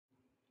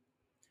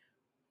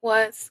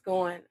What's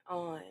going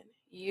on,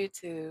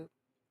 YouTube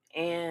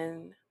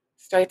and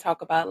Straight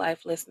Talk About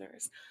Life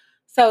listeners?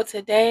 So,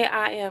 today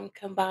I am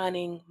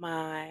combining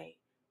my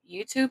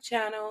YouTube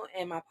channel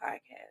and my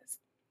podcast.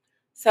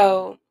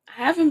 So, I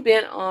haven't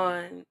been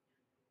on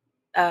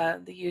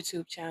the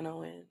YouTube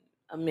channel in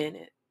a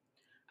minute.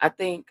 I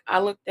think I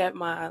looked at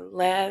my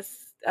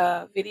last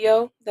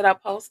video that I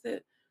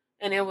posted,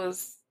 and it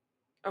was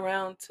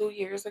around 2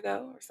 years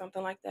ago or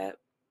something like that.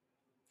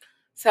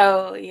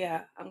 So,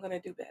 yeah, I'm going to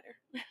do better.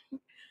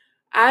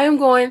 I am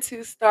going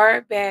to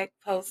start back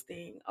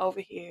posting over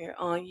here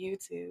on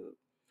YouTube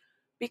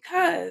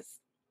because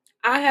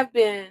I have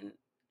been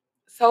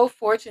so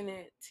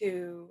fortunate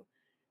to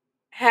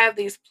have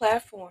these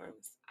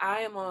platforms.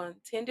 I am on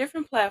 10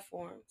 different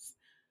platforms.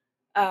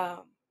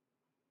 Um,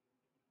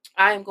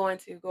 I am going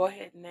to go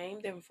ahead and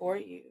name them for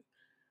you.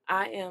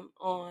 I am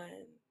on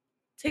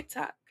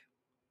TikTok.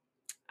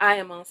 I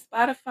am on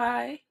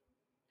Spotify.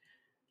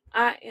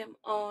 I am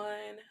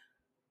on,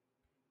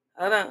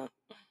 hold on.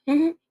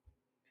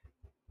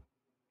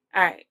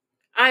 All right.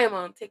 I am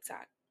on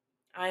TikTok.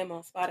 I am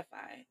on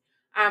Spotify.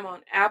 I'm on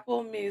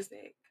Apple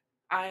Music.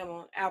 I am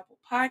on Apple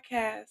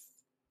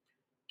Podcasts,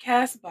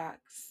 Castbox,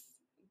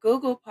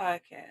 Google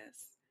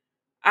Podcasts,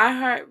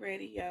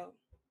 iHeartRadio,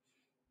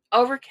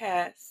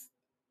 Overcast,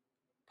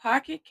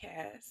 Pocket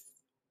Cast,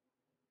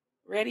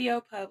 Radio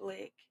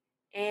Public,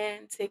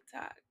 and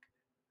TikTok.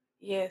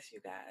 Yes, you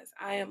guys,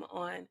 I am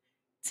on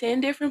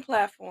 10 different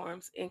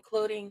platforms,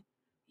 including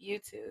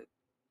YouTube.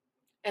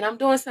 And I'm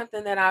doing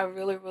something that I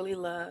really, really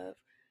love.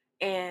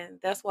 And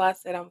that's why I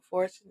said I'm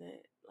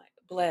fortunate, like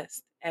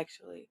blessed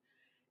actually,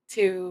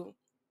 to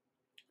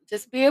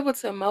just be able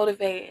to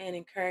motivate and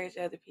encourage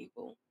other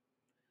people.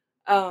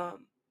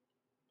 Um,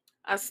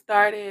 I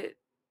started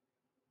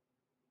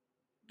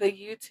the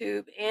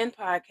YouTube and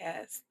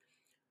podcast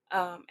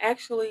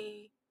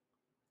actually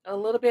a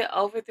little bit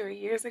over 3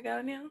 years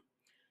ago now,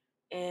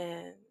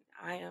 and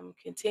I am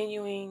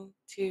continuing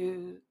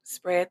to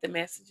spread the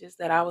messages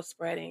that I was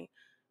spreading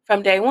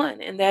from day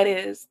one, and that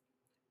is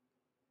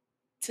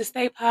to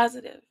stay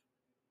positive.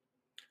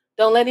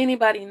 Don't let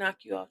anybody knock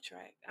you off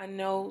track. I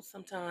know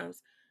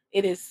sometimes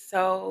it is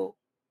so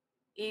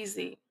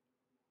easy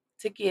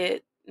to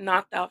get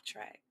knocked off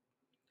track,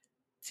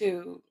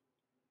 to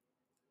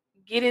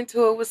get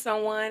into it with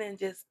someone and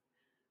just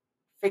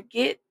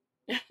forget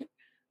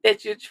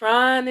that you're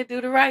trying to do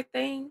the right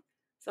thing.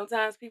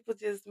 Sometimes people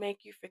just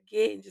make you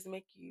forget and just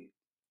make you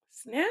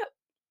snap.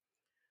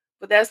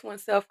 But that's when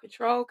self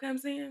control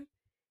comes in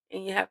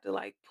and you have to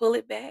like pull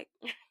it back.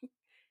 You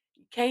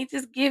can't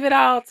just give it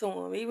all to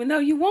them, even though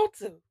you want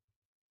to.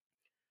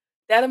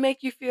 That'll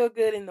make you feel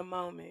good in the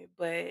moment,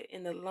 but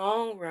in the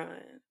long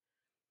run,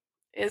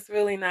 it's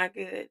really not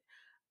good.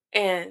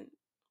 And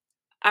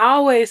I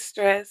always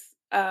stress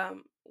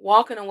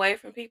walking away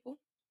from people.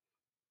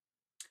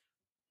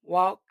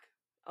 Walk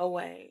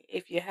away.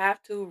 If you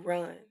have to,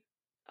 run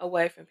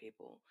away from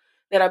people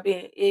that are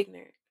being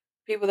ignorant,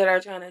 people that are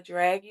trying to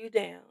drag you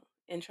down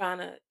and trying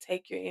to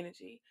take your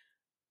energy.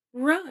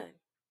 Run.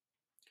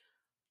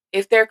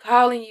 If they're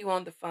calling you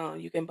on the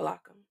phone, you can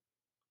block them.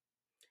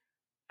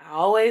 I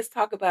always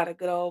talk about a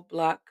good old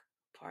block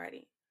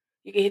party.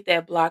 You can hit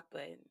that block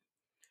button.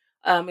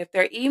 If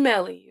they're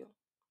emailing you,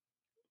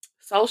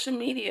 social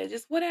media,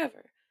 just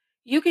whatever,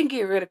 you can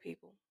get rid of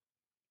people.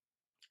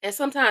 And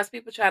sometimes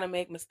people try to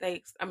make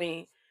mistakes. I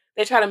mean,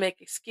 they try to make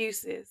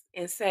excuses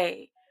and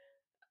say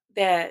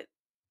that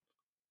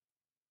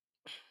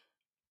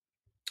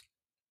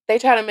they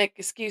try to make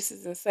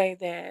excuses and say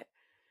that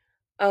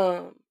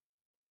um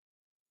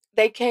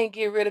they can't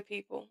get rid of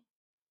people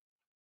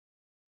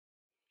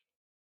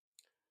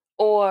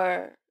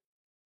or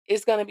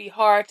it's going to be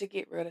hard to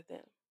get rid of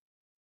them.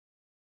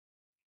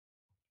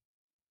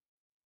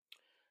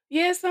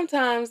 Yeah,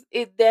 sometimes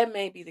it that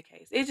may be the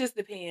case. It just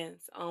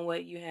depends on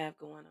what you have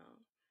going on.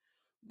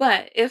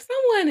 But if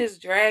someone is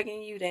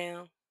dragging you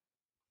down,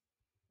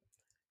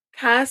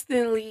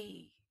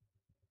 constantly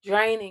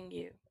draining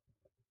you,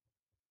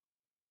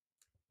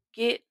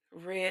 get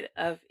rid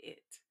of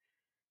it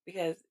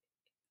because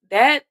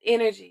that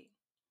energy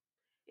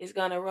is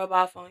going to rub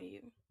off on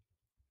you.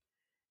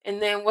 And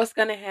then what's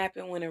going to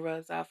happen when it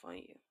rubs off on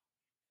you?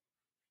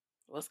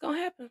 What's going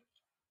to happen?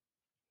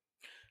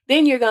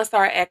 Then you're going to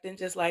start acting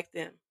just like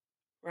them,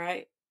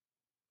 right?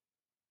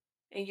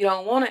 And you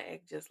don't want to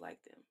act just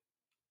like them.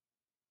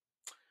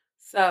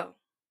 So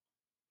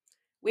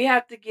we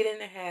have to get in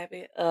the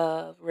habit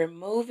of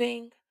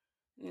removing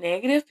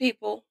negative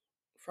people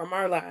from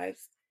our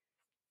lives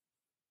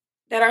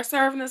that are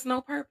serving us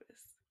no purpose.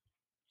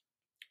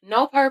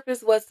 No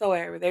purpose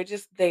whatsoever. They're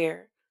just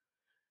there,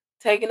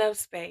 taking up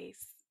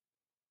space,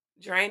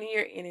 draining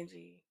your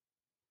energy,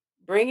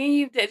 bringing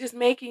you, they're just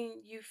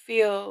making you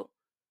feel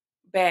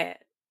bad.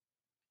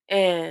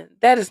 And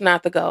that is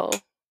not the goal.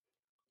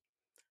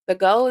 The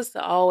goal is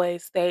to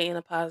always stay in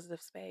a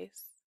positive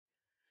space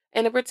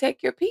and to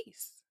protect your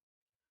peace.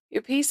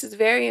 Your peace is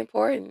very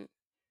important.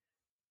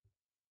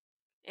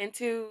 And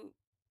to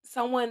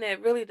someone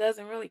that really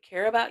doesn't really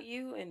care about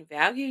you and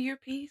value your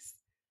peace,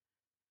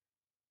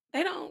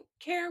 They don't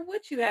care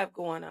what you have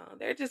going on.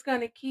 They're just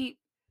going to keep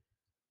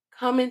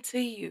coming to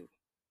you.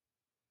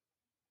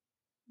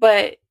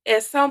 But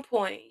at some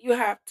point, you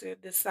have to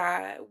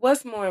decide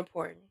what's more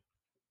important.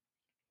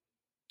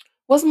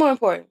 What's more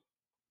important?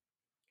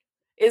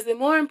 Is it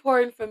more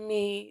important for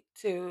me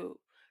to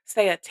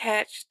stay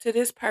attached to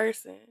this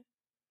person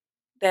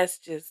that's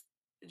just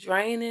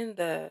draining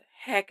the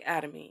heck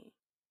out of me,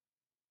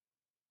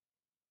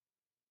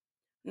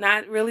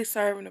 not really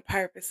serving a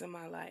purpose in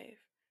my life,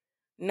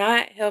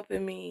 not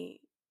helping me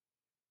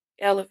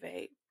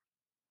elevate?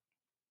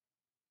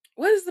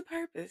 What is the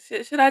purpose?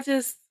 Should I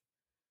just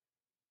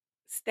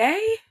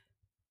stay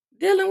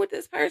dealing with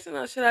this person,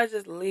 or should I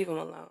just leave them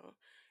alone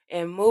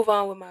and move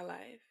on with my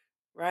life?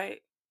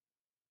 Right?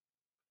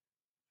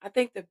 I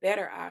think the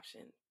better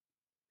option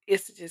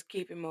is to just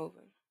keep it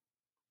moving.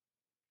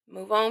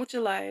 Move on with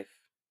your life,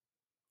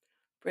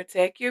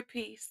 protect your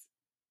peace,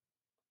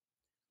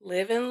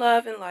 live in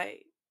love and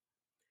light,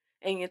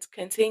 and it's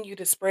continue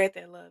to spread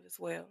that love as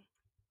well.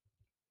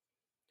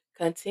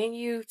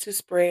 Continue to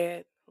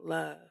spread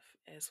love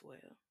as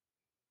well.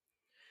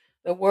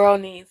 The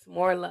world needs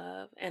more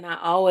love, and I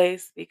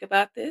always speak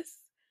about this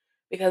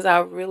because I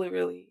really,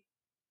 really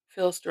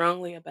feel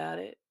strongly about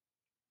it.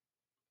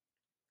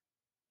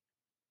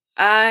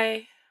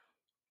 I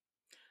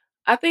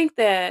I think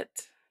that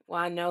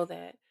well, I know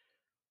that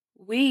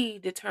we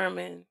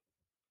determine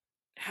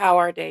how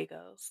our day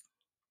goes.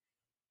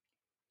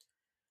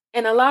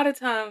 And a lot of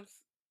times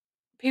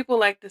people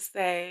like to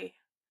say,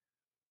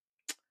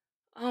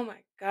 "Oh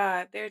my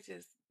god,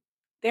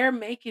 they're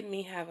making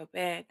me have a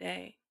bad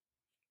day."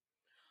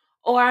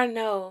 Or I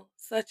know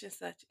such and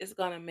such is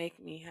going to make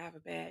me have a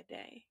bad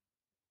day.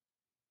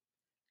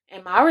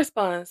 And my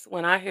response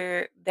when I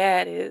hear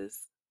that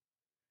is,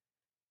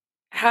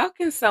 how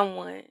can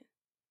someone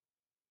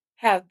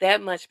have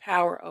that much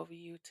power over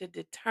you to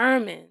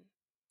determine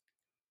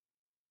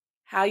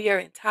how your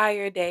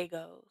entire day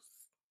goes?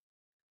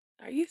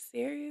 Are you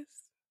serious?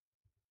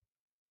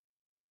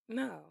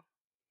 No.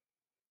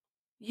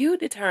 You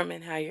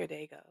determine how your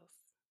day goes.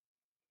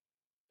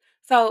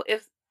 So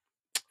if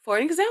for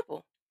an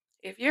example,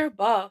 if your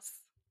boss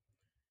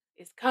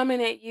is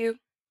coming at you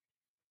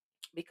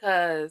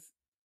because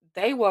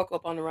they woke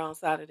up on the wrong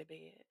side of the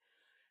bed,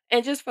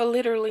 and just for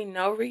literally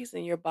no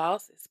reason, your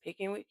boss is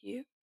picking with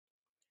you,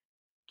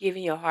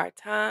 giving you a hard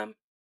time,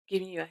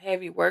 giving you a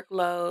heavy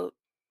workload,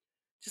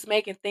 just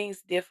making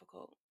things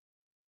difficult.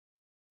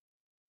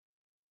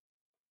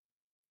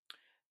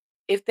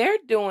 If they're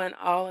doing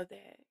all of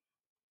that,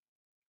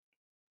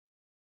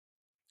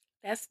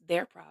 that's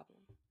their problem,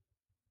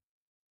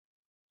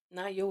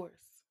 not yours,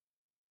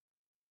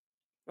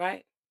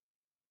 right?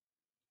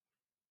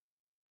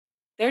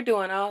 They're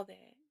doing all that.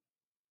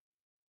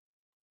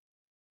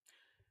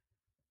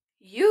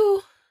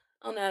 You,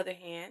 on the other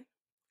hand,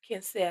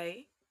 can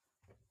say,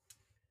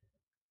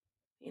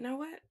 you know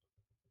what?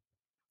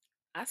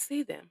 I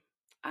see them.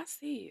 I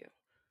see you.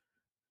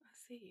 I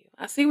see you.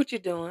 I see what you're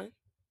doing.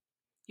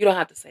 You don't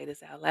have to say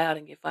this out loud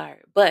and get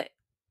fired, but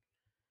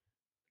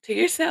to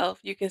yourself,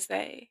 you can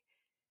say,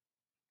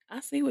 I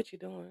see what you're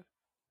doing.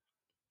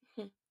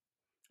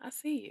 I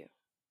see you.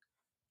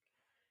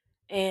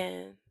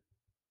 And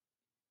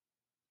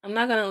I'm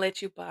not going to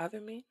let you bother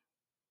me.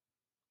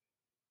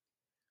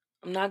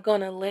 I'm not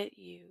going to let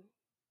you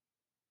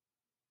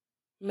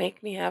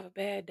make me have a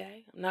bad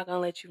day. I'm not going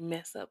to let you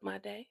mess up my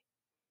day.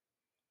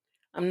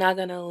 I'm not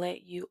going to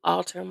let you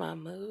alter my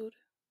mood.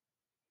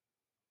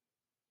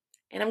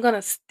 And I'm going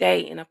to stay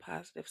in a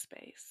positive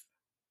space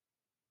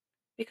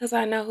because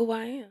I know who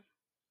I am.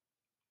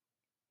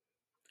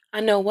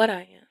 I know what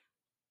I am.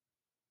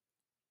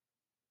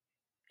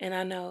 And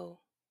I know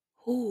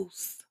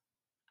whose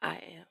I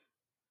am.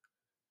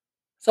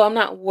 So I'm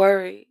not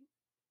worried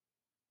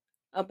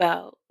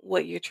about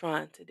what you're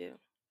trying to do.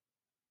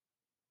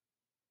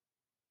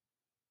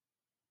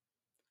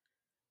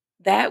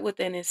 That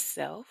within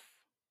itself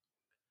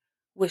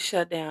would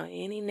shut down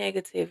any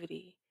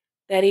negativity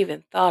that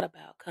even thought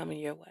about coming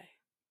your way.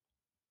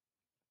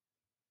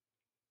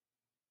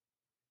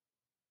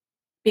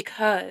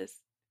 Because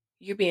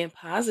you're being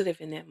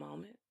positive in that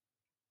moment.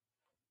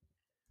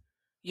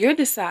 You're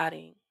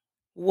deciding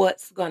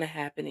what's going to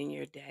happen in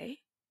your day.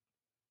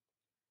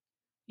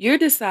 You're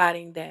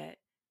deciding that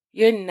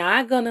you're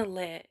not going to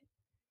let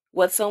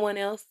what someone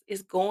else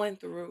is going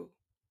through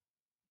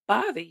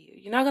bother you.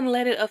 You're not going to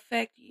let it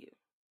affect you.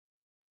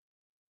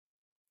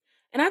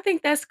 And I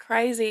think that's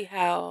crazy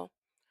how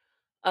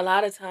a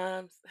lot of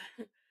times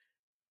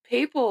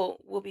people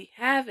will be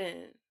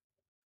having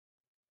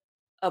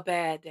a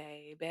bad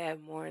day, bad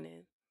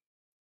morning,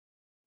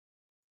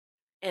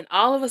 and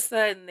all of a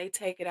sudden they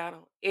take it out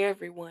on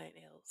everyone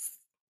else.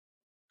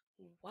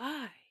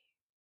 Why?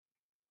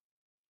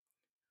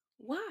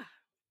 Why?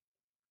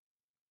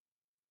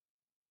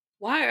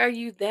 Why are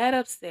you that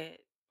upset,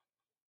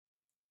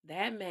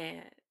 that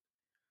mad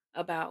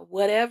about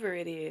whatever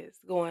it is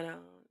going on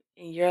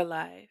in your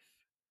life?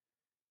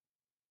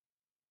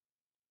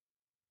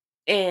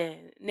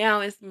 And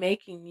now it's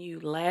making you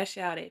lash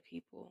out at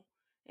people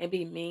and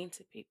be mean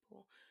to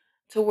people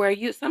to where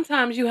you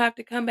sometimes you have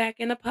to come back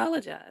and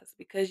apologize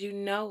because you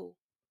know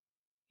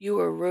you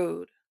were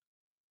rude.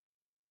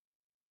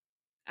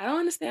 I don't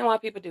understand why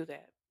people do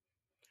that.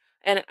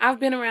 And I've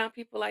been around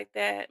people like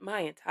that my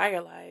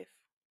entire life.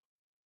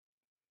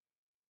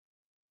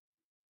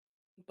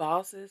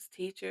 Bosses,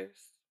 teachers,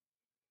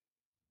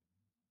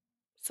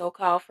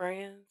 so-called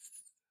friends,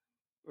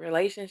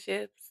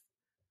 relationships.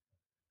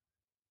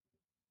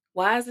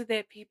 Why is it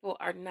that people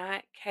are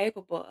not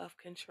capable of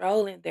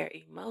controlling their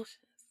emotions?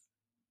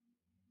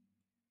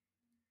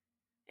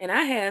 And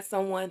I had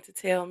someone to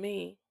tell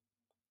me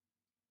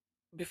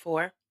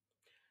before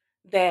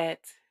that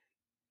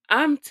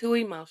I'm too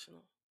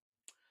emotional.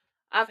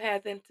 I've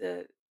had them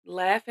to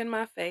laugh in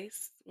my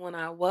face when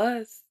I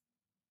was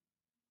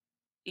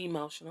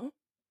emotional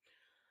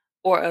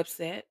or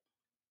upset,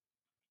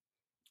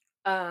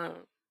 um,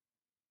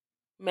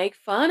 make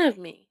fun of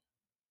me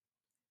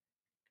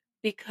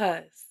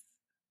because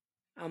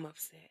I'm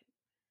upset.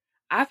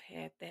 I've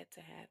had that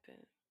to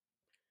happen.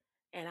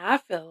 And I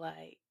feel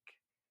like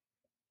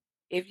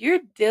if you're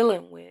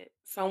dealing with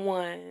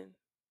someone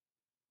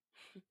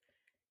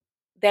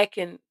that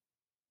can,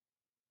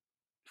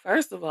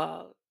 first of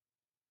all,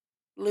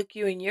 look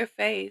you in your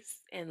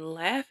face and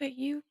laugh at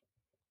you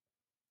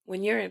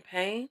when you're in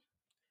pain,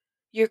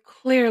 you're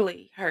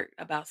clearly hurt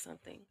about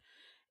something.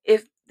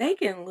 If they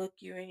can look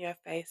you in your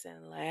face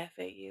and laugh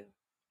at you,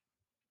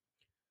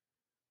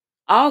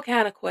 all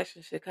kind of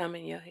questions should come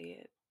in your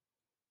head.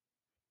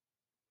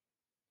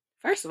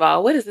 First of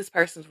all, what is this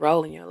person's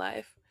role in your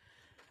life?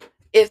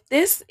 If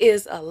this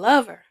is a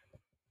lover,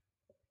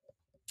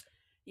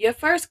 your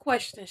first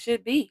question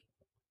should be,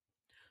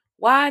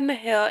 why in the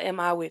hell am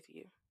I with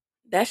you?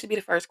 That should be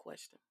the first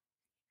question,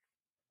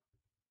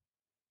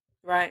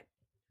 right?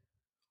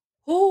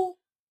 Who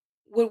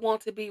would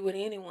want to be with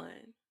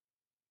anyone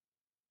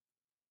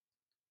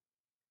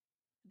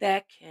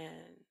that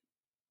can,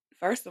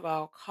 first of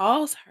all,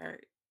 cause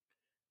hurt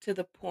to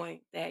the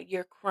point that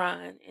you're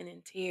crying and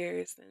in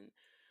tears and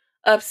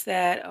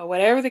upset or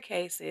whatever the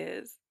case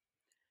is,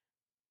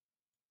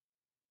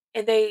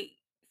 and they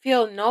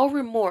feel no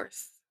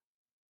remorse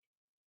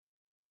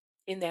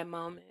in that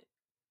moment,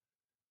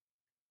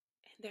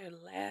 and they're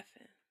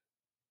laughing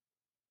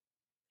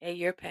at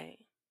your pain?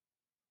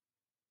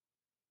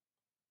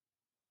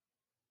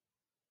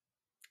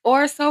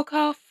 Or a so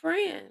called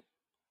friend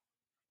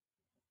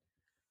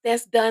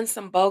that's done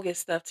some bogus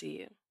stuff to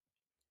you,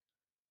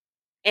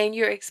 and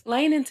you're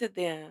explaining to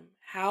them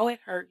how it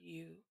hurt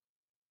you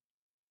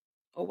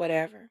or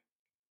whatever,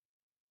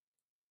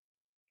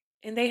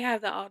 and they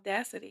have the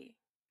audacity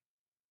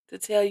to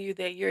tell you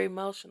that you're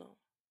emotional.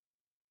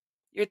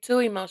 You're too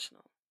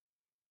emotional.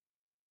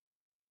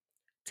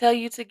 Tell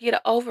you to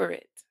get over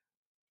it.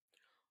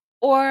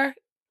 Or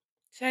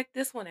check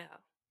this one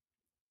out.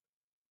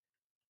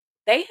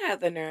 They have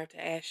the nerve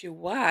to ask you,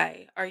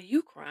 why are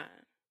you crying?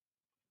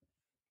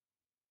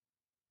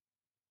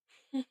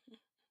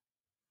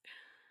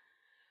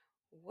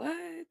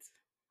 What?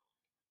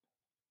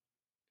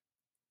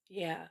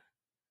 Yeah,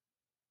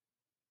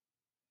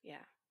 yeah.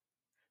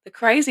 The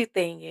crazy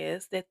thing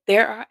is that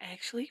there are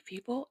actually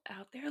people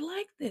out there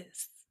like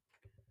this.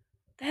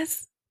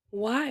 That's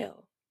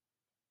wild.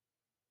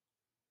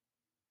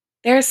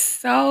 They're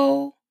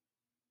so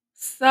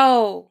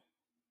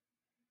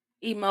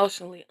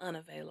emotionally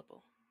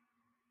unavailable.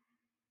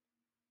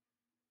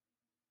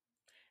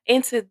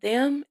 And to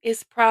them,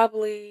 it's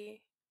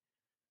probably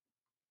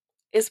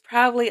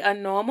a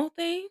normal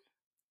thing.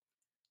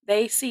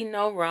 They see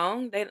no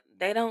wrong.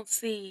 They don't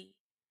see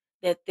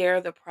that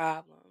they're the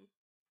problem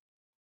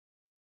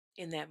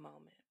in that moment.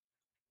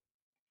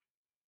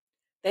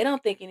 They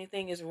don't think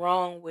anything is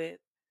wrong with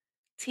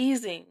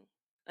teasing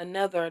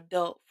another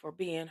adult for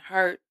being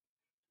hurt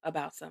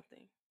about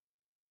something.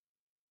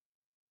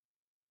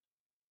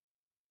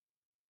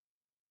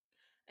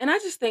 And I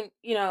just think,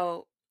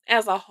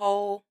 as a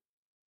whole,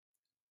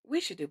 we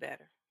should do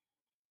better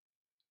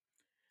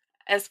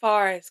as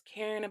far as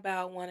caring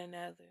about one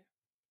another,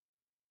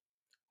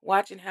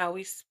 watching how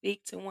we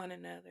speak to one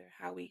another,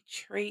 how we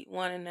treat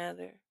one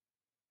another,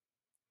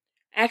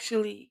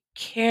 actually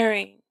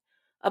caring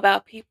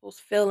about people's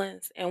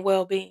feelings and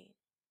well being.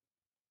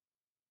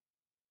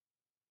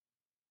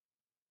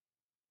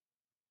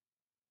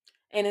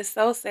 And it's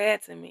so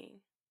sad to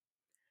me.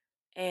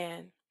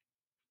 And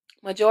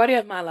majority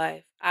of my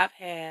life, I've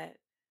had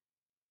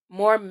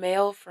more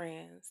male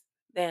friends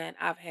than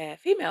I've had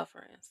female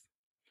friends.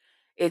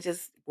 It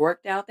just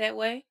worked out that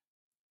way,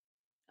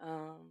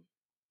 um,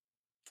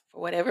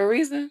 for whatever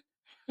reason.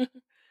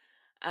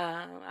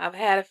 I've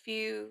had a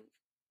few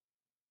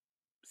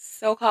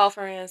so-called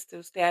friends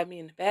to stab me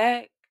in the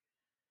back,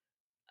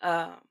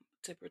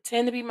 to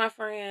pretend to be my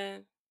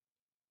friend.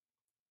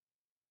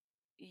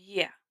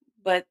 Yeah,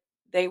 but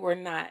they were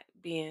not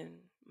being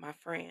my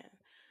friend.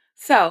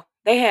 So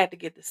they had to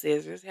get the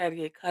scissors, had to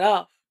get cut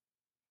off.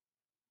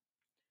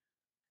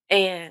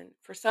 And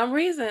for some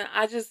reason,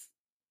 I just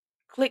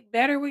click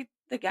better with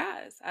the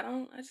guys. I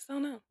just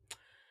don't know.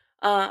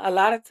 A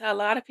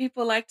lot of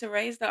people like to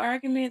raise the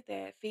argument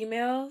that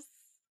females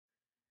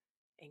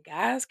and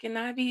guys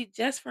cannot be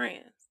just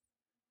friends.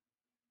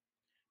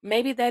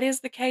 Maybe that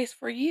is the case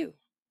for you,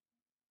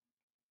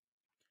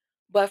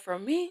 but for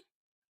me,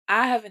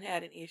 I haven't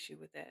had an issue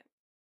with that.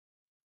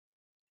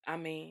 I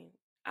mean,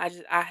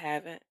 I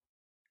haven't.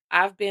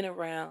 I've been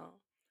around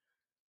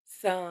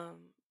some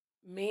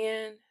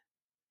men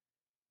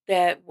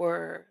that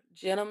were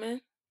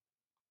gentlemen,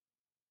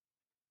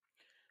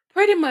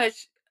 pretty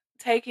much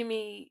taking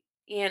me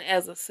in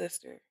as a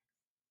sister,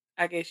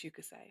 I guess you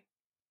could say.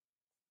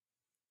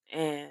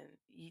 And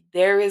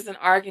there is an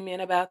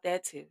argument about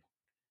that too.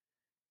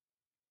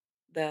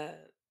 The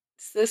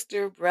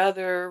sister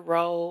brother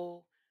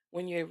role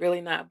when you're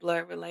really not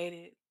blood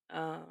related.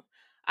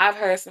 I've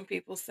heard some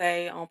people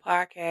say on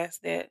podcasts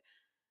that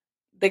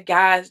the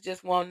guys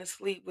just want to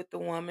sleep with the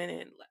woman.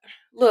 And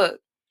look,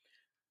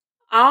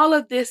 all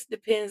of this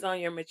depends on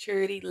your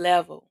maturity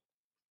level.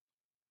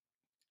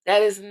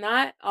 That is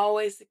not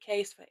always the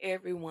case for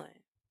everyone.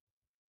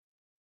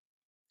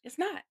 It's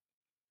not.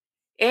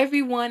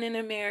 Everyone in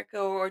America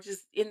or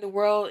just in the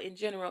world in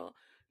general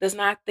does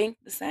not think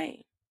the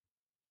same.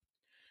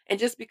 And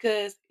just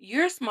because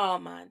you're small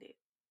minded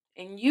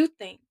and you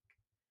think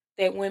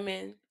that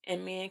women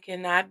and men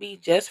cannot be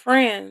just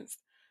friends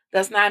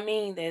does not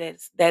mean that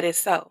it's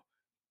so.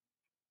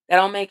 That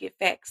don't make it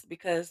facts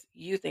because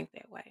you think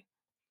that way.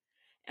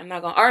 I'm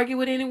not gonna argue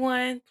with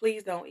anyone.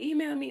 Please don't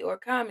email me or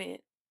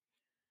comment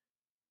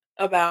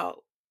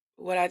about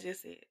what I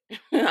just said.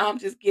 I'm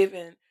just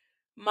giving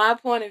my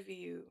point of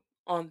view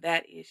on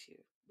that issue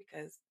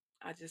because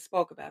I just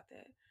spoke about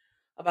that,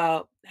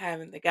 about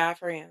having the guy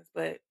friends.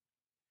 But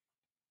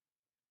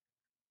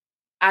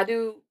I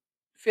do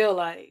feel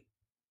like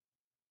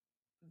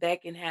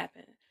that can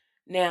happen.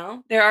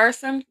 Now, there are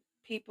some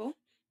people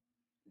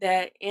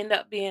that end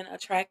up being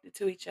attracted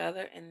to each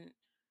other and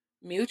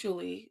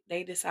mutually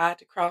they decide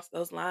to cross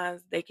those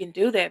lines. They can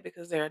do that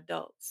because they're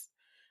adults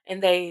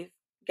and they've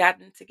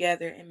gotten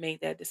together and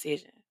made that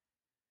decision.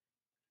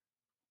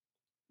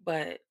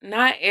 But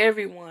not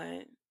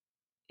everyone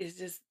is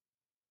just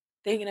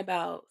thinking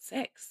about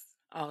sex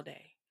all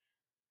day.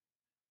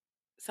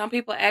 Some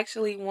people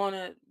actually want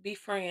to be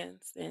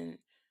friends and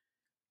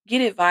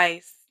get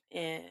advice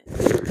and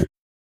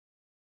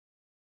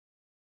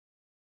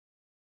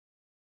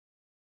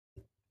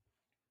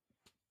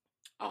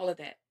all of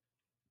that.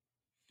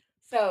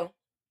 So,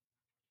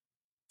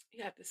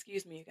 you have to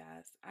excuse me, you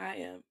guys. I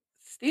am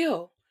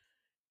still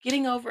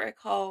getting over a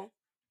cold,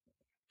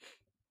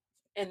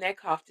 and that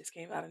cough just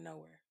came out of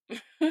nowhere.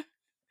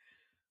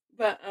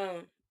 But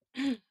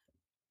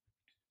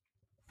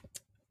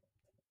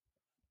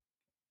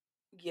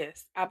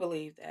yes, I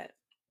believe that.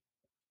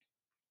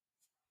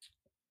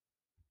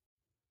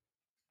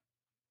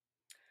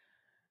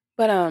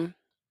 But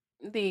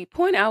the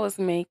point I was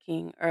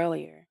making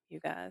earlier, you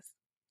guys,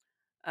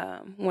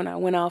 when I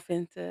went off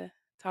into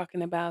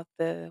talking about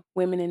the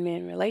women and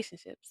men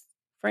relationships,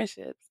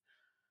 friendships,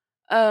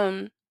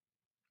 um,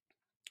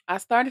 I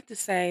started to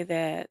say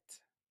that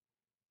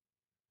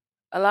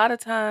a lot of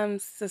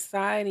times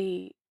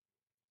society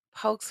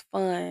pokes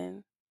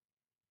fun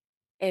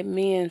at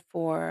men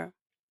for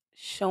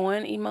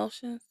showing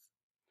emotions,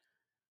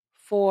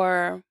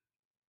 for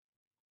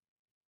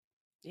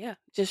yeah,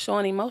 just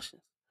showing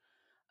emotions.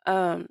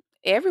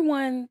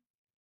 Everyone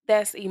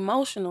that's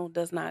emotional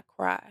does not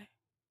cry.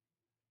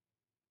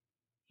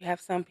 You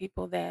have some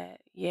people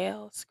that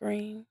yell,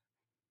 scream.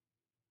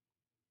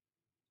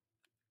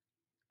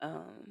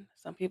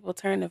 Some people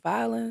turn to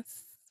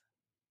violence.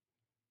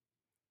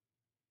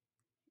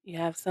 You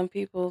have some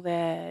people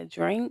that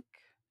drink.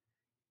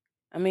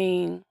 I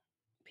mean,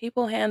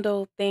 people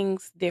handle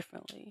things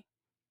differently.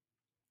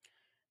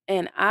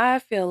 And I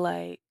feel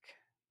like,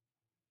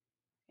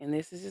 and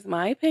this is just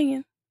my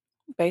opinion,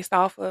 based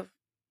off of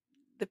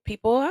the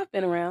people I've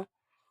been around,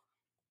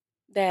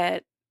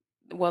 that,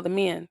 well, the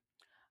men,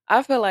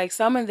 I feel like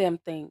some of them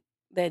think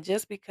that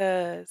just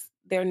because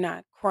they're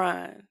not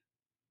crying,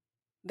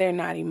 they're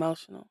not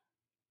emotional.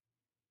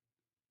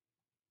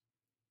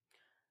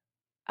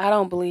 I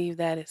don't believe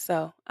that is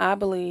so. I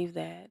believe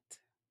that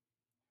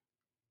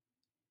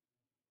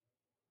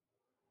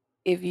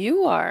if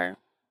you are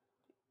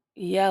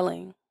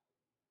yelling,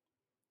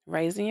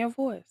 raising your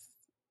voice,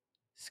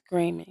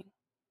 screaming,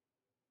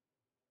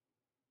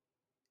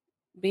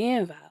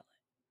 being violent,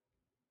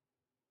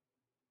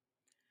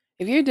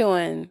 if you're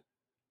doing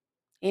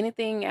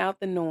anything out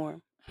the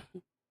norm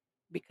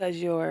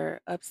because you're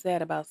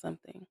upset about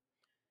something,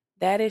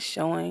 that is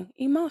showing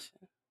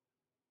emotion.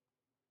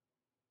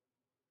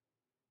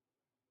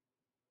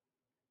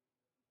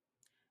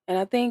 And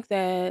I think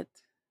that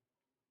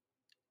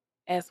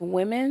as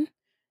women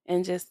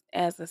and just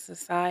as a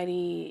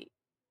society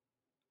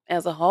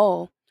as a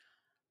whole,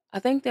 I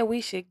think that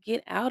we should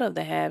get out of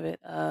the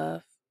habit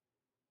of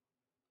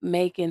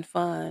making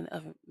fun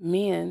of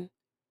men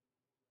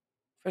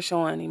for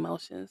showing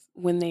emotions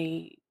when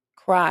they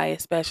cry,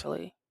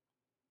 especially.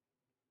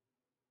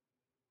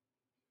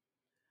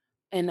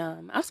 And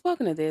I've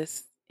spoken to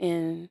this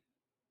in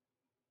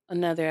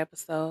another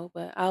episode,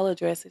 but I'll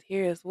address it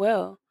here as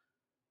well.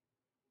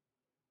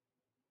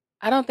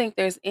 I don't think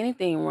there's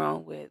anything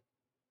wrong with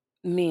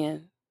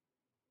men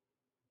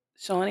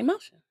showing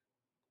emotion.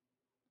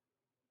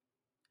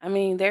 I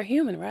mean, they're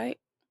human, right?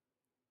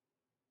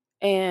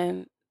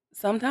 And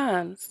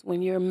sometimes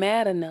when you're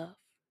mad enough,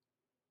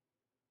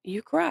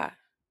 you cry.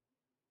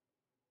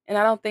 And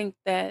I don't think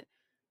that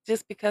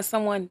just because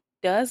someone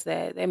does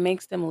that, that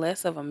makes them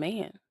less of a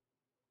man.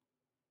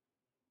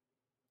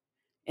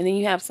 And then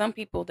you have some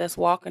people that's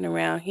walking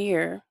around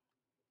here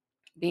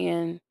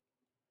being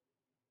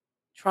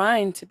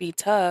trying to be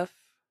tough,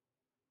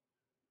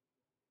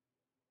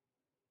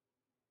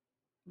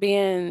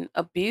 being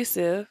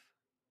abusive,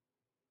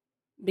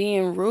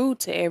 being rude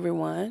to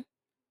everyone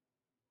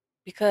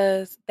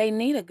because they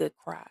need a good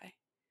cry.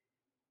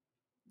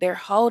 They're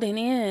holding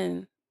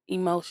in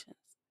emotions,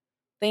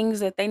 things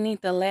that they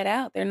need to let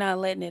out. They're not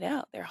letting it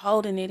out. They're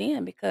holding it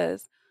in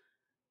because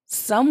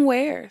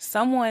somewhere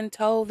someone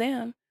told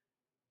them,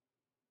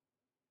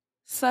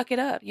 suck it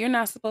up. You're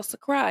not supposed to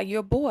cry.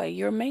 You're a boy.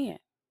 You're a man.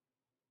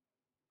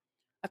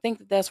 I think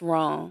that that's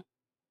wrong.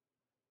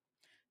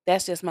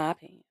 That's just my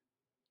opinion.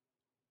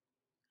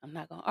 I'm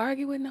not going to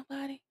argue with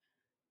nobody.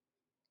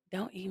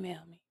 Don't email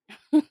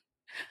me.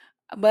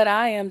 But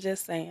I am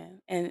just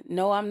saying, and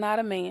no, I'm not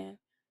a man.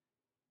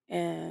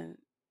 And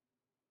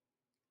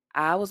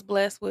I was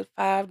blessed with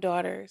 5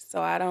 daughters,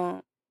 so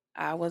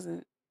I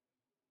wasn't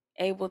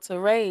able to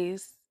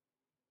raise,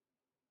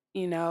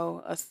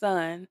 a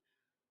son.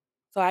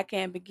 So I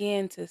can't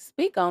begin to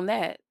speak on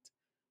that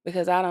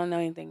because I don't know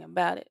anything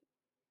about it.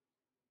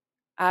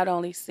 I'd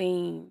only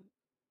seen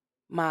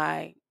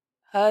my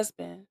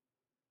husband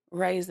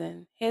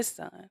raising his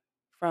son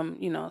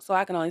so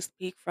I can only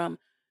speak from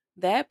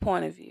that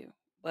point of view.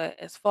 But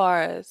as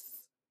far as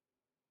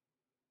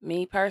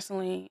me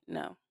personally,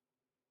 no.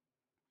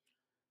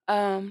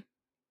 Um,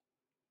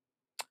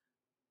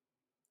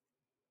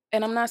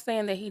 and I'm not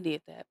saying that he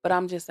did that, but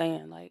I'm just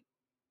saying like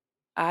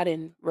I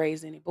didn't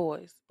raise any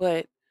boys,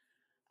 but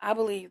I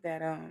believe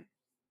that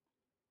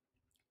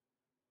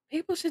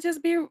people should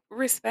just be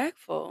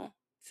respectful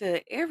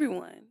to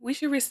everyone. We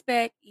should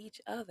respect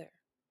each other.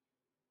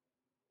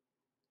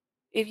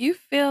 If you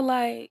feel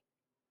like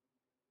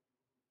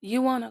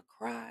you want to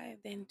cry,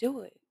 then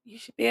do it. You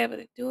should be able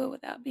to do it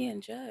without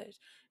being judged.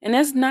 And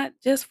that's not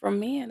just for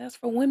men, that's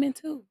for women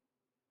too.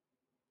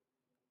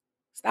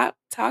 Stop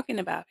talking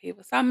about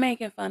people. Stop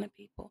making fun of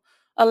people.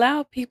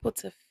 Allow people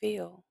to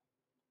feel.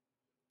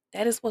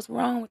 That is what's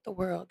wrong with the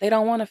world. They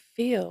don't want to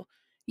feel.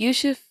 You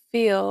should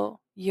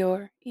feel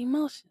your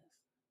emotions.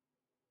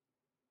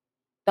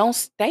 Don't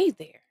stay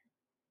there.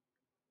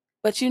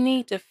 But you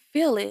need to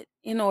feel it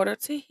in order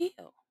to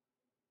heal.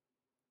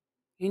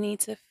 You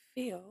need to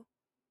feel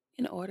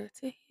in order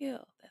to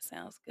heal. That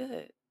sounds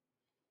good.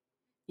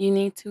 You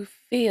need to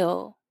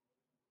feel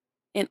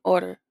in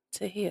order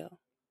to heal.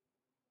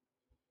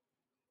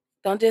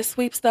 Don't just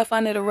sweep stuff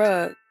under the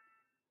rug.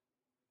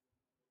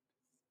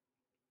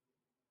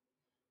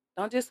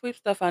 Don't just sweep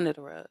stuff under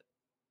the rug.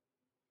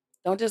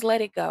 Don't just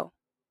let it go.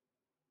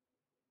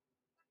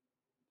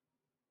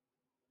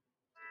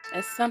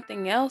 It's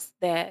something else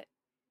that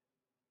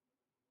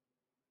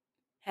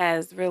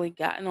has really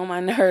gotten on my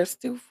nerves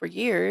too for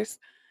years.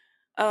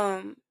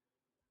 Um,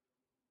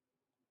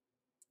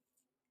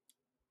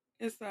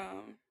 it's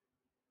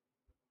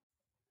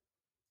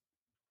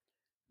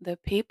the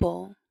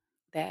people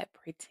that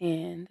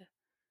pretend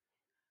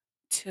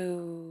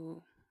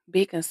to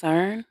be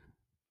concerned,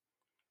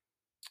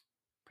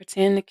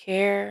 pretend to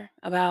care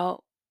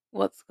about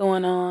what's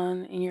going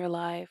on in your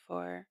life,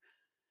 or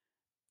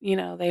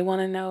they want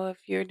to know if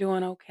you're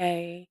doing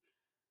okay,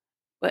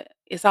 but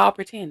it's all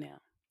pretend now.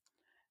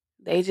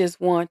 They just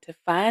want to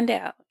find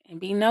out and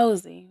be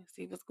nosy,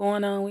 see what's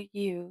going on with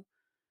you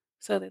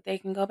so that they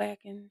can go back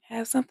and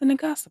have something to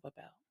gossip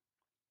about.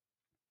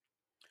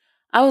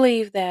 I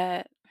believe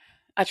that,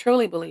 I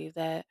truly believe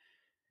that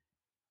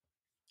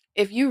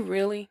if you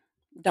really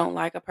don't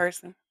like a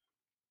person,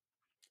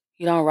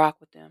 you don't rock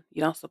with them,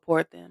 you don't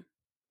support them,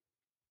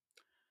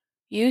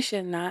 you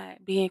should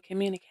not be in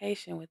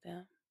communication with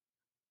them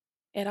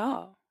at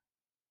all,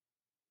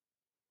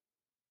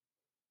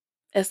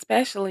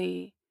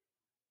 especially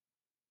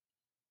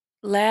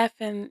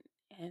laughing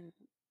and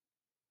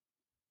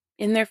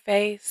in their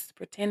face,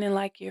 pretending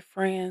like you're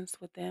friends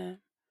with them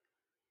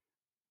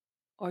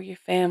or your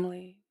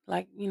family,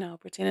 like,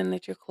 pretending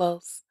that you're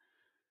close.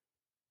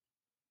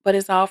 But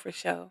it's all for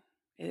show.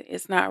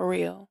 It's not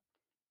real.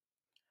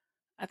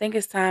 I think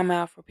it's time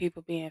out for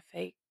people being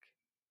fake.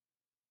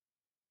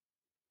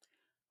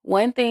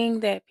 One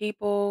thing that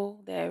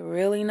people that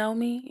really know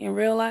me in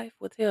real life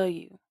will tell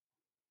you,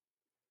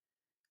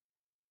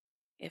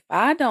 if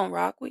I don't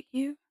rock with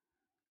you,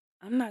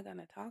 I'm not going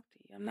to talk to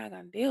you. I'm not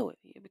going to deal with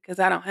you because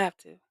I don't have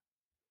to.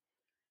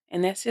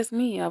 And that's just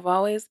me. I've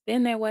always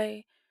been that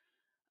way.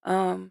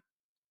 Um,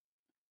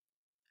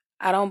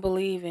 I don't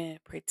believe in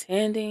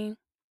pretending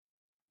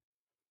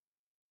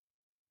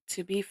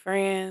to be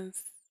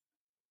friends,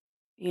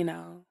 you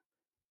know,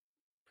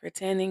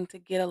 pretending to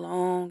get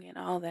along and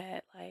all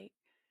that. Like,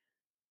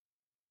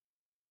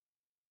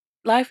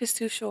 life is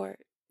too short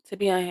to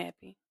be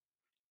unhappy.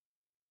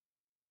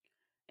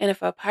 And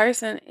if a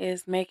person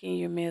is making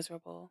you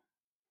miserable,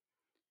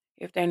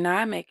 if they're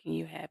not making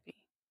you happy,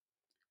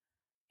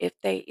 if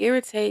they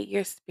irritate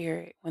your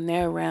spirit when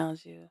they're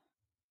around you,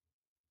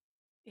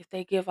 if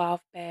they give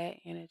off bad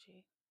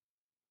energy,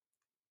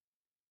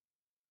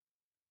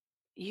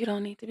 you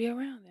don't need to be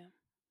around them.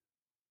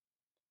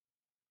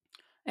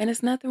 And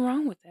it's nothing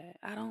wrong with that.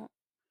 I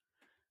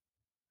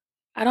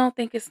don't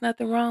think it's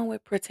nothing wrong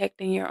with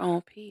protecting your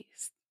own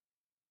peace.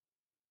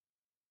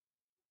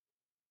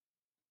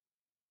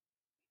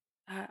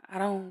 I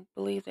don't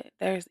believe that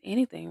there's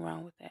anything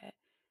wrong with that.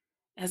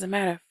 As a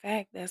matter of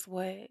fact, that's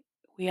what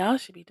we all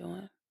should be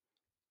doing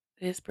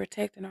is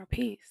protecting our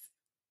peace,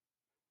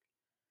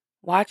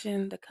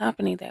 watching the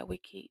company that we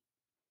keep,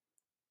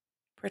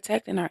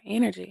 protecting our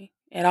energy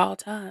at all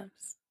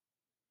times,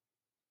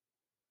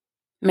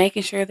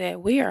 making sure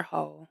that we are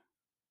whole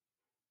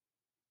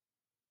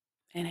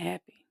and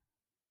happy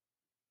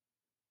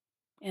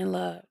and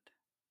loved.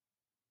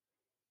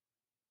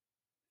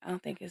 I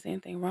don't think there's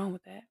anything wrong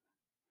with that.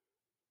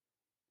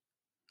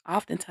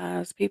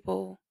 Oftentimes,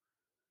 people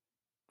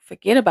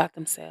forget about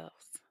themselves.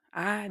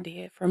 I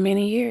did for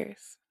many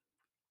years.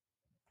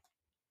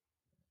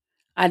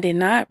 I did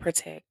not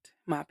protect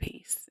my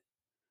peace.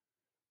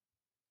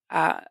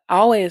 I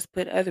always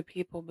put other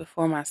people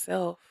before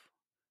myself,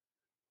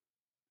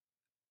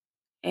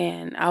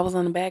 and I was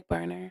on the back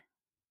burner.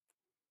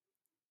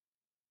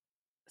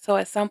 So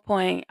at some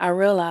point, I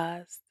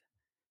realized,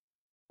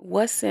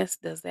 what sense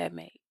does that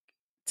make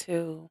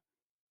to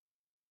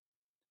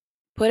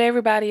put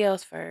everybody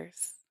else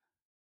first,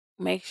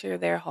 make sure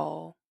they're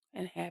whole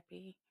and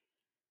happy,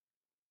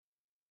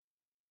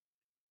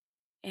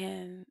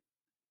 and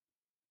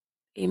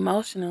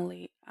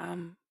emotionally,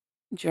 I'm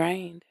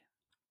drained,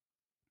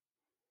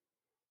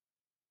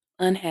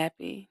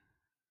 unhappy,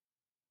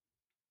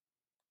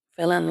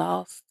 feeling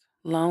lost,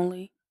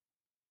 lonely?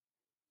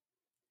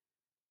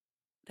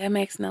 That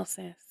makes no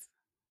sense.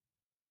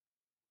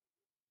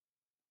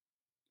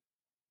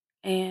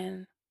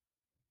 And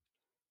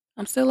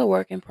I'm still a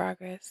work in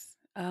progress.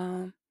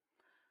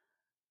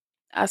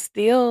 I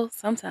still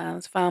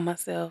sometimes find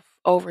myself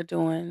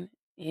overdoing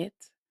it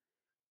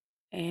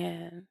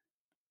and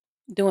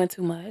doing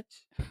too much,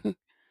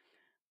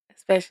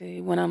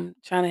 especially when I'm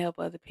trying to help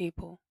other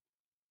people.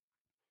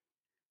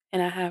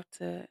 And I have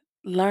to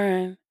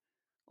learn,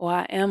 or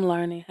I am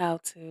learning how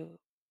to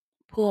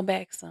pull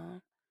back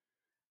some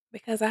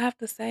because I have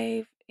to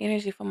save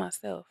energy for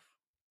myself.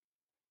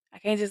 I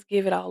can't just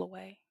give it all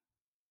away.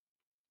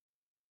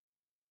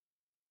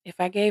 If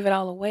I gave it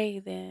all away,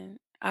 then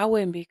I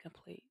wouldn't be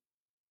complete.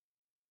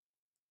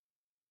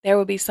 There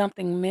would be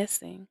something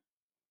missing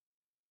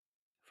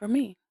for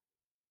me.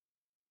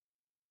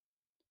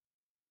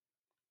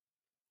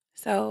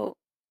 So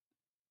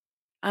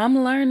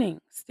I'm learning,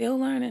 still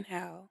learning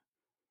how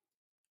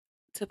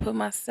to put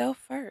myself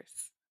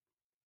first,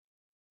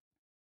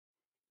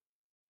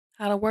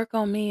 how to work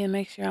on me and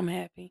make sure I'm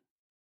happy.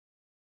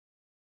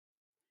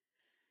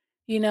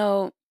 You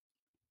know,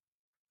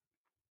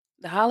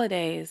 the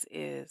holidays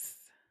is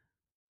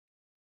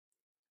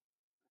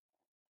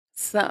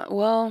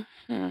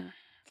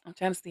I'm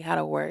trying to see how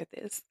to word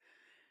this.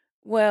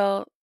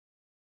 Well,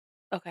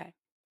 okay.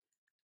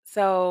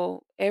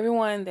 So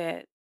everyone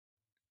that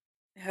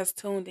has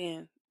tuned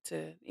in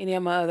to any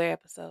of my other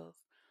episodes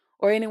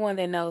or anyone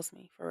that knows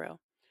me for real,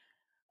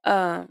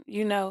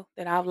 you know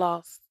that I've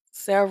lost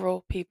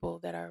several people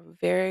that are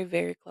very,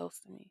 very close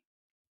to me.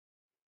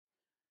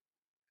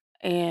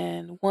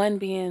 And one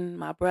being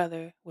my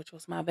brother, which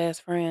was my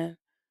best friend.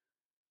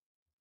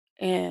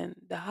 And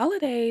the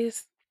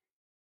holidays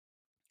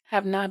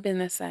have not been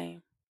the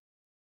same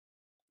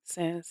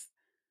since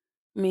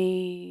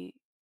me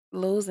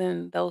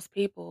losing those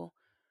people,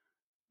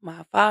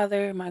 my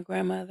father, my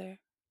grandmother,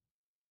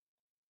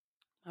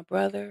 my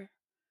brother,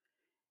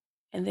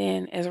 and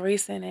then as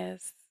recent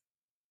as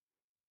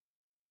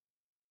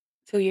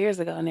 2 years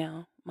ago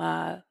now,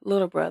 my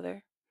little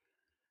brother.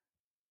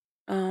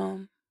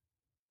 Um,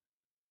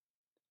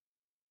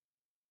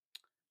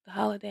 the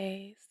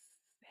holidays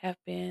have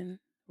been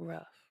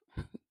rough.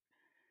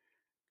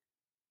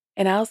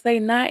 And I'll say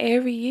not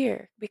every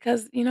year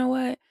because you know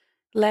what?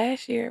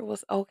 Last year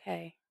was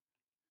okay.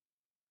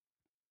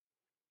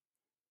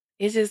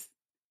 It just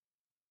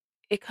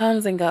it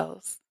comes and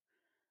goes.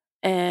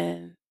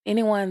 And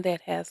anyone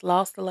that has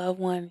lost a loved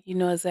one, you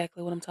know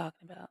exactly what I'm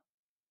talking about.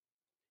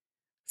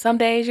 Some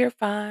days you're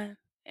fine,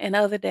 and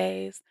other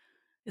days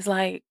it's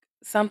like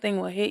something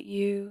will hit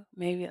you,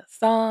 maybe a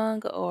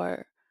song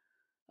or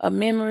a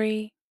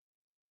memory.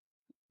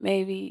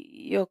 Maybe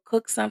you'll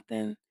cook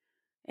something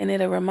and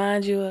it'll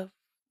remind you of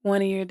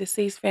one of your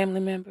deceased family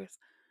members.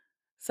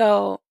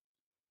 So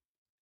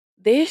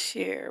this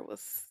year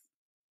was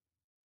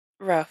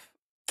rough,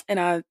 and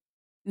I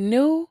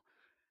knew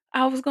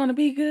I was going to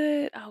be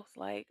good. I was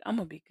like, I'm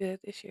going to be good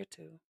this year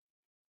too.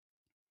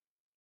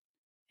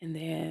 And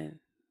then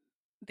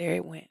there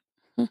it went.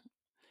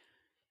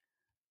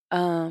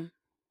 Um,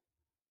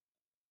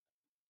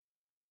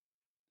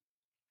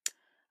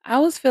 I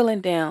was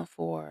feeling down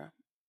for,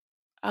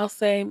 I'll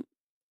say,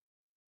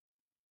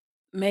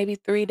 maybe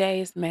 3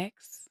 days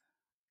max.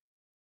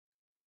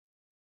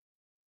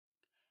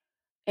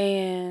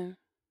 And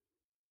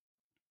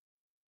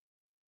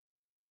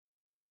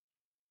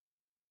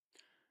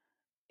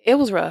it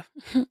was rough.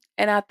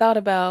 And I thought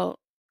about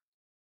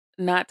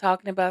not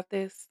talking about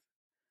this,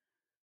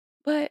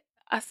 but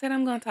I said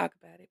I'm going to talk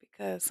about it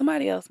because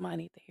somebody else might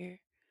need to hear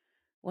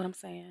what I'm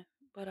saying.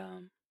 But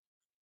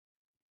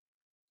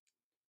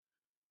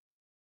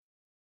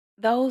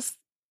those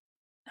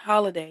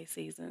holiday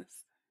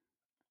seasons,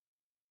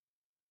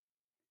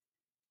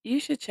 you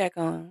should check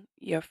on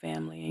your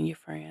family and your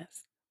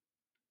friends,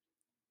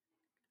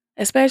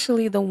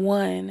 especially the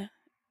one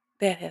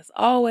that has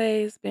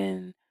always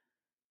been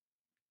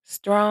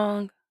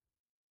strong,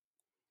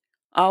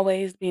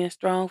 always being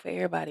strong for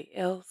everybody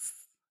else.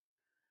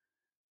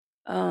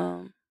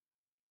 Um,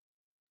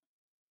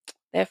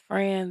 that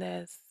friend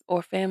that's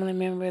or family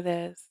member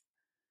that's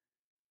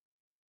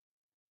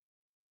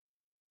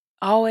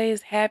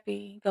always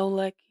happy, go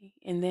lucky,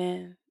 and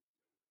then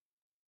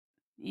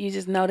you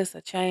just notice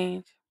a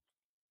change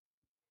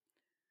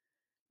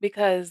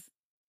because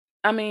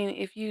I mean,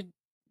 if you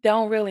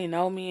don't really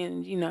know me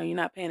and you're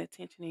not paying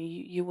attention and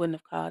you wouldn't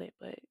have caught it,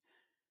 but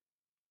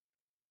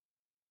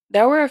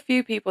there were a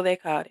few people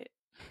that caught it.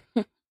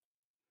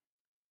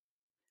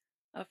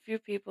 A few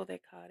people that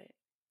caught it.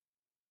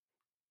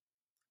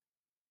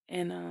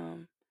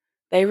 And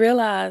they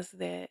realized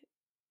that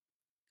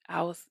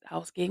I was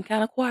getting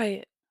kind of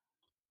quiet.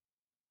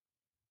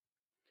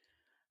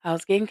 I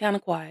was getting kind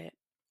of quiet.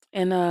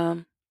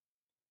 And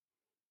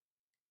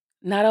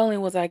not only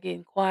was I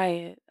getting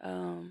quiet,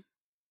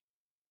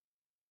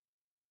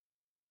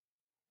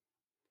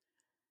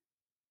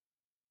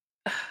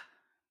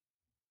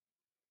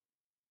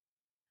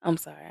 I'm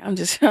sorry. I'm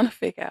just trying to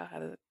figure out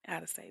how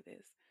to say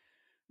this.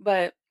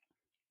 But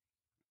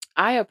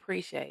I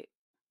appreciate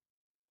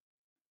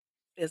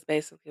is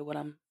basically what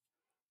I'm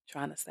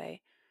trying to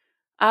say.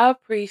 I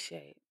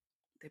appreciate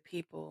the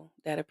people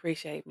that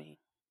appreciate me.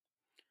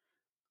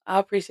 I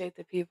appreciate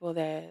the people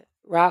that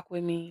rock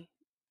with me,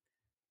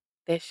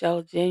 that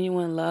show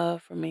genuine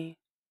love for me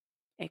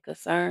and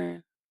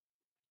concern.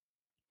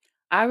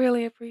 I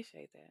really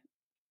appreciate that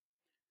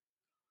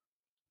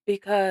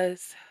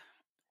because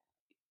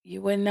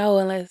you wouldn't know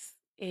unless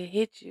it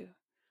hit you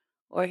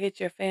or hit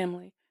your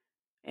family.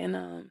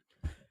 And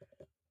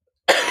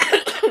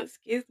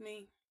excuse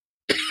me.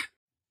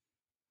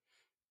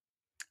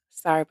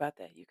 Sorry about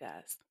that, you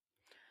guys.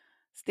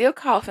 Still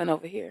coughing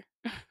over here.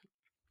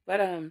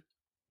 But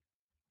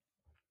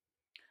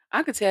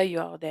I could tell you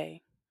all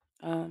day.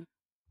 Um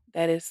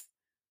that is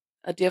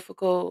a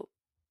difficult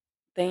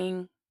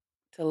thing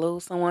to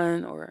lose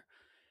someone or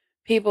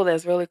people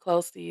that's really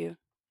close to you.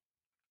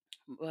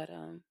 But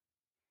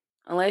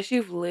unless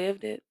you've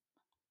lived it,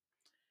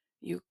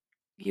 you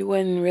you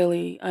wouldn't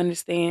really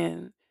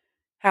understand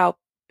how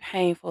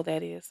painful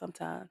that is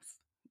sometimes.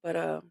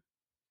 But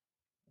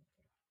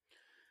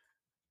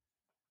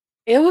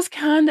it was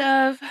kind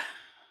of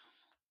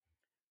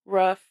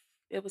rough.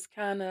 It was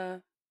kind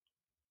of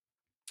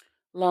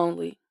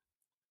lonely.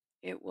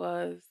 It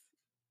was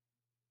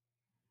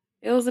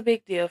it was a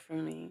big deal for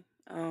me.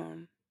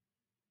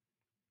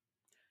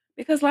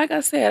 Because like I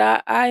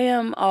said, I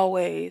am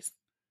always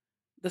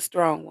the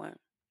strong one.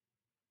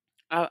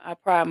 I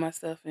pride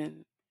myself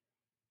in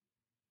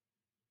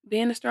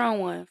being the strong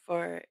one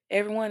for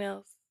everyone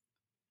else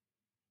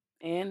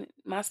and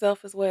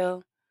myself as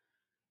well,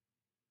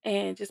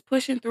 and just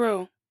pushing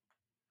through.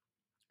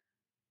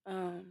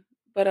 Um,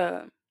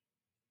 but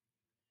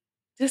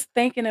just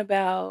thinking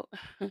about,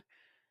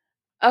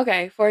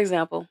 okay, for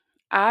example,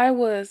 I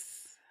was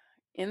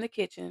in the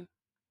kitchen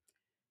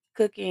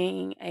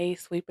cooking a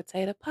sweet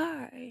potato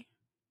pie,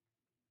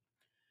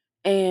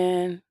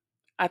 and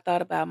I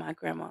thought about my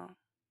grandma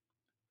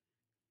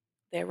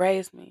that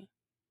raised me.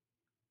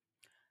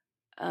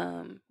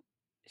 Um,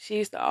 she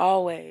used to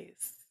always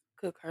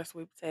cook her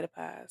sweet potato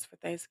pies for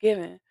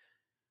Thanksgiving,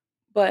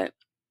 but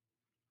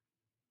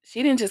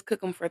she didn't just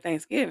cook them for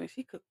Thanksgiving.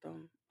 She cooked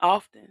them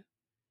often.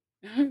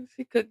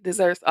 She cooked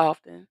desserts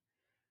often.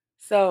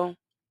 So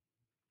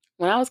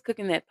when I was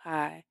cooking that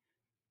pie,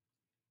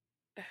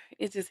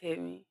 it just hit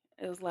me.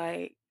 It was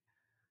like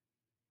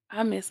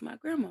I miss my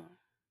grandma.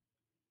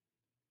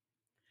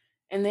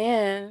 And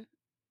then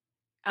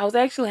I was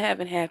actually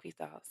having happy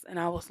thoughts, and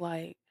I was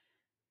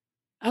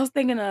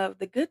thinking of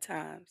the good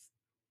times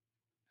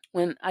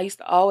when I used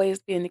to always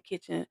be in the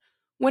kitchen.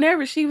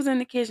 Whenever she was in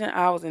the kitchen,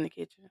 I was in the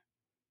kitchen.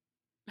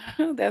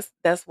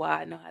 That's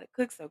why I know how to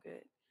cook so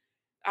good.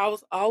 I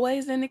was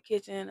always in the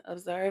kitchen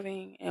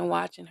observing and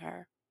watching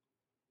her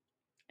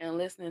and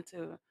listening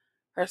to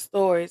her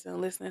stories and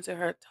listening to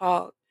her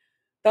talk.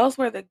 Those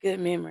were the good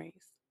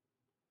memories.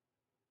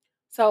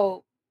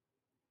 So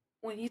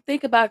when you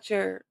think about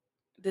your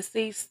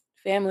deceased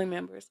family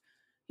members,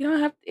 you don't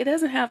have it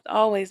doesn't have to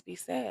always be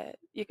sad.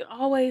 You can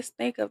always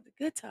think of the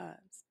good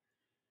times.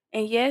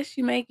 And yes,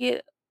 you may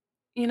get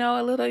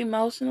a little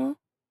emotional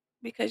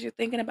because you're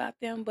thinking about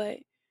them, but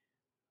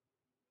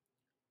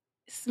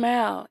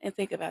smile and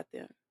think about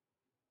them.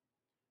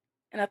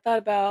 And I thought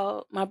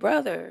about my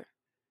brother.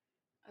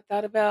 I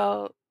thought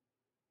about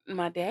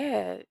my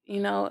dad.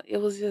 It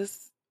was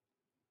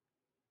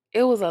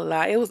a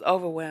lot. It was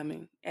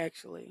overwhelming,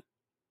 actually.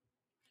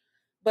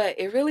 But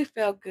it really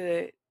felt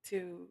good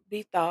to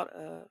be thought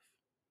of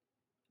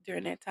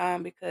during that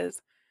time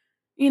because,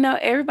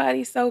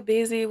 everybody's so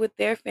busy with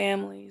their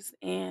families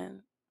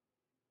and,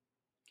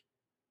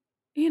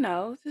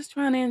 just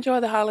trying to enjoy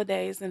the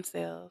holidays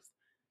themselves.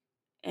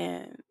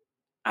 And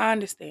I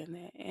understand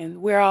that.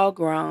 And we're all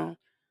grown.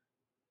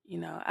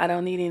 I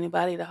don't need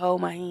anybody to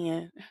hold my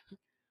hand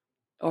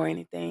or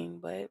anything,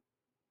 but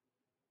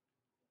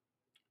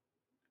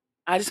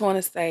I just want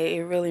to say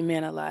it really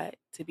meant a lot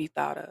to be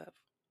thought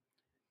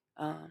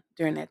of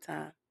during that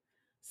time.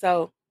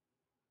 So,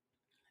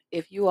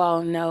 if you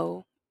all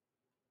know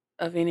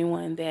of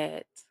anyone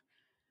that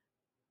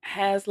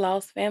has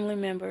lost family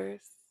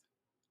members,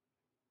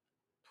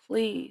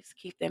 please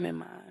keep them in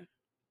mind.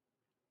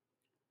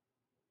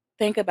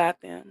 Think about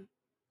them.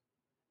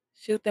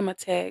 Shoot them a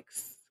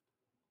text,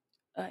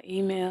 an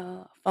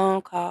email, a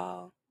phone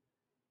call.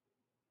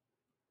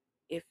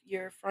 If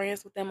you're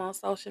friends with them on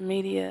social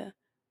media,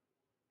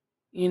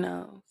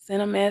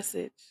 send a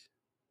message.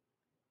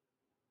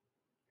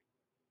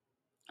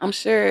 I'm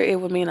sure it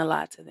would mean a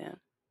lot to them.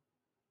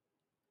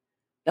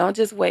 Don't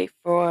just wait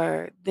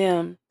for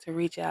them to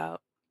reach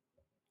out.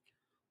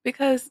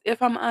 Because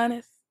if I'm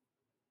honest,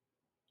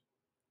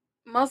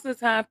 most of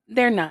the time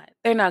they're not.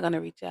 They're not going to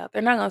reach out.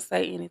 They're not going to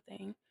say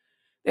anything.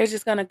 They're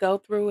just going to go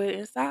through it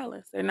in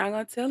silence. They're not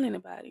going to tell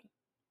anybody.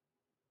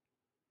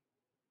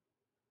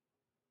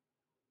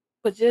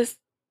 But just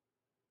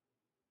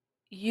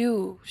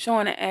you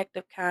showing an act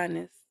of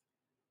kindness,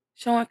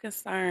 showing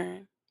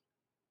concern,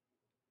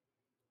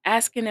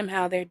 asking them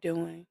how they're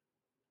doing,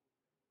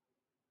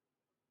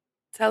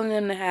 telling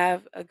them to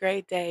have a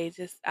great day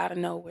just out of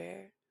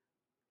nowhere.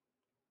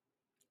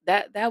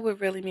 That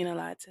would really mean a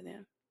lot to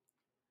them.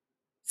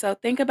 So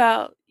think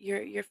about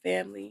your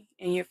family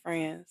and your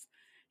friends.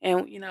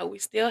 And we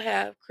still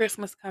have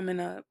Christmas coming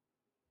up.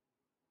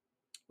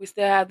 We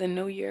still have the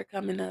new year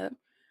coming up.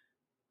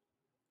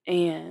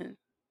 And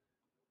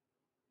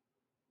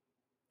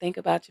think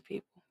about your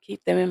people.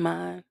 Keep them in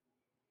mind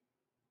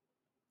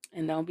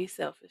and don't be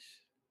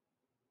selfish.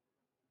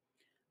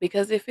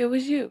 Because if it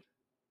was you,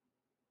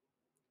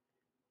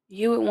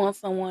 you would want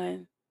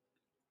someone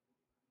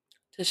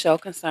to show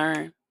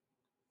concern,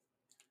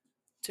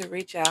 to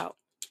reach out,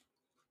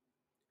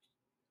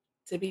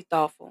 to be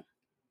thoughtful.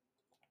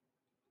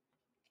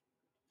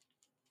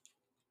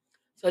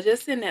 So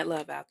just send that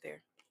love out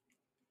there.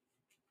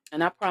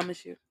 And I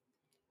promise you,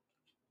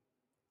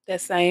 that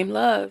same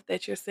love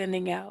that you're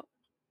sending out,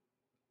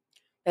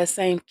 that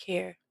same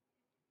care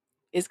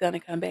is going to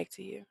come back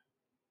to you.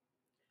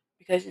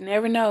 Because you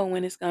never know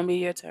when it's going to be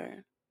your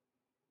turn.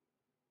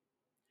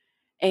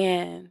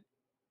 And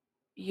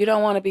you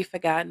don't want to be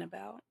forgotten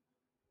about.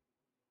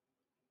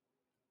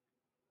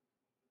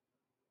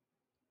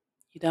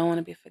 You don't want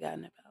to be forgotten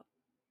about.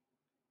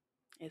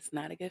 It's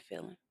not a good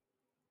feeling.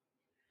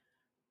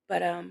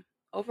 But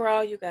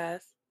overall, you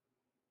guys,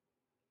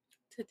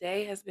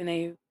 today has been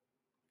a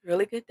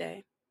really good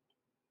day.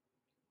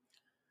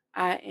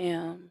 I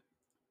am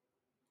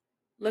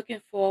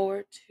looking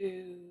forward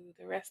to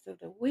the rest of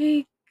the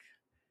week,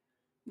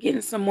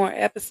 getting some more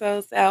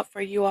episodes out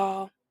for you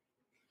all,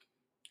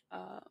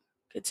 uh,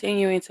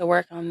 continuing to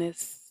work on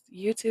this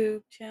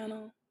YouTube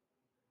channel,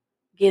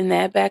 getting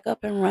that back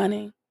up and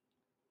running,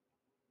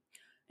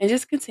 and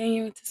just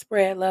continuing to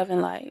spread love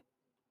and light.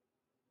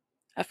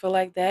 I feel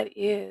like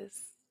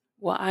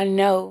I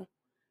know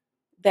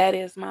that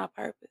is my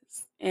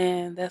purpose,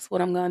 and that's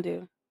what I'm going to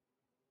do.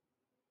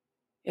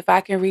 If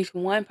I can reach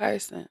one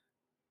person,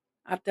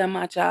 I've done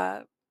my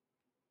job.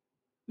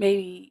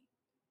 Maybe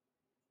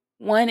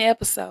one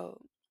episode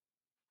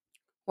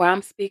where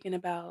I'm speaking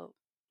about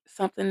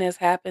something that's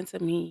happened to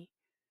me,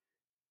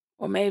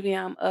 or maybe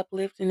I'm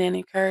uplifting and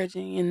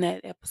encouraging in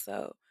that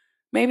episode.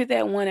 Maybe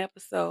that one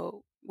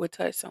episode would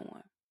touch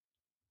someone.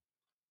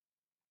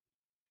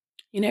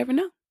 You never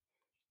know.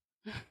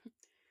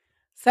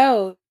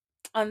 So,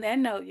 on that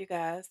note, you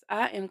guys,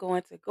 I am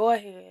going to go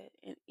ahead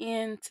and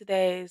end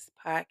today's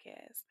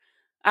podcast.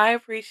 I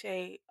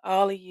appreciate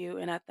all of you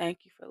and I thank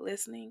you for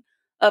listening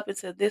up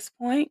until this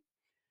point.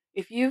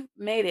 If you've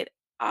made it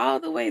all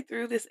the way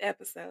through this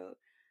episode,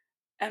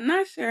 I'm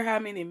not sure how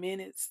many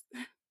minutes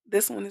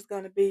this one is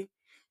going to be.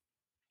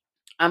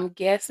 I'm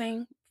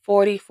guessing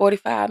 40,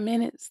 45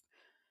 minutes,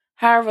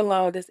 however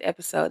long this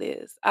episode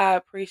is. I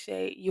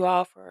appreciate you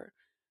all for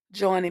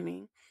joining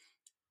me.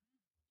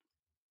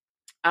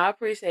 I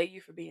appreciate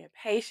you for being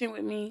patient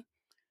with me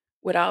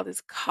with all this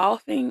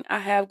coughing I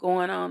have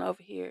going on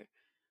over here.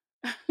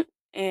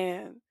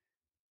 And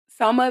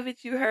some of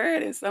it you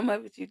heard and some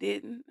of it you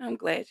didn't. I'm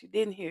glad you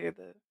didn't hear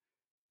the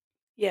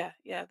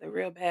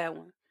real bad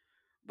one.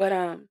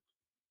 But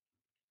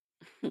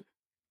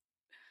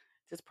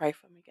just pray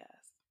for me, guys.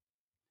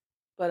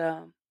 But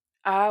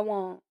I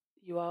want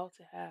you all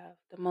to have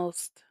the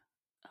most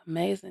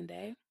amazing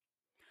day.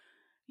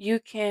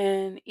 You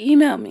can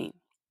email me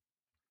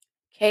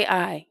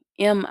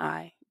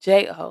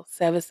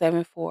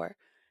KIMIJO774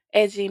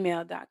 at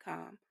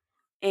gmail.com,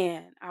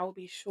 and I will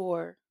be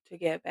sure to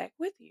get back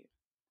with you.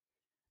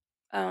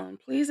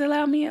 Please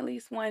allow me at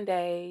least one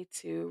day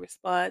to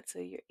respond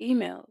to your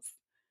emails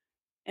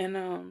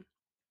and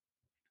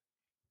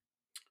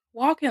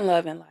walk in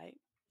love and light.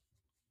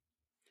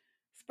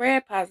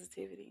 Spread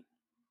positivity.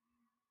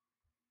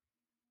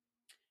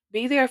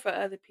 Be there for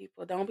other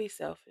people. Don't be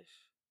selfish.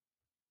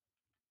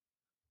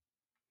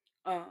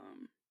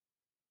 Um,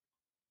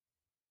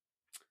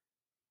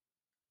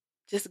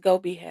 just go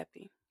be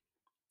happy.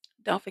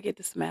 Don't forget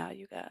to smile,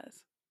 you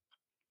guys.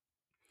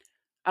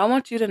 I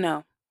want you to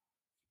know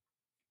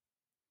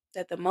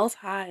that the Most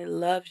High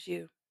loves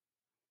you.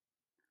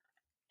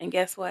 And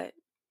guess what?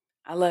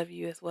 I love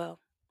you as well.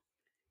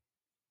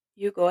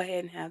 You go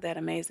ahead and have that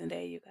amazing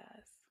day, you guys.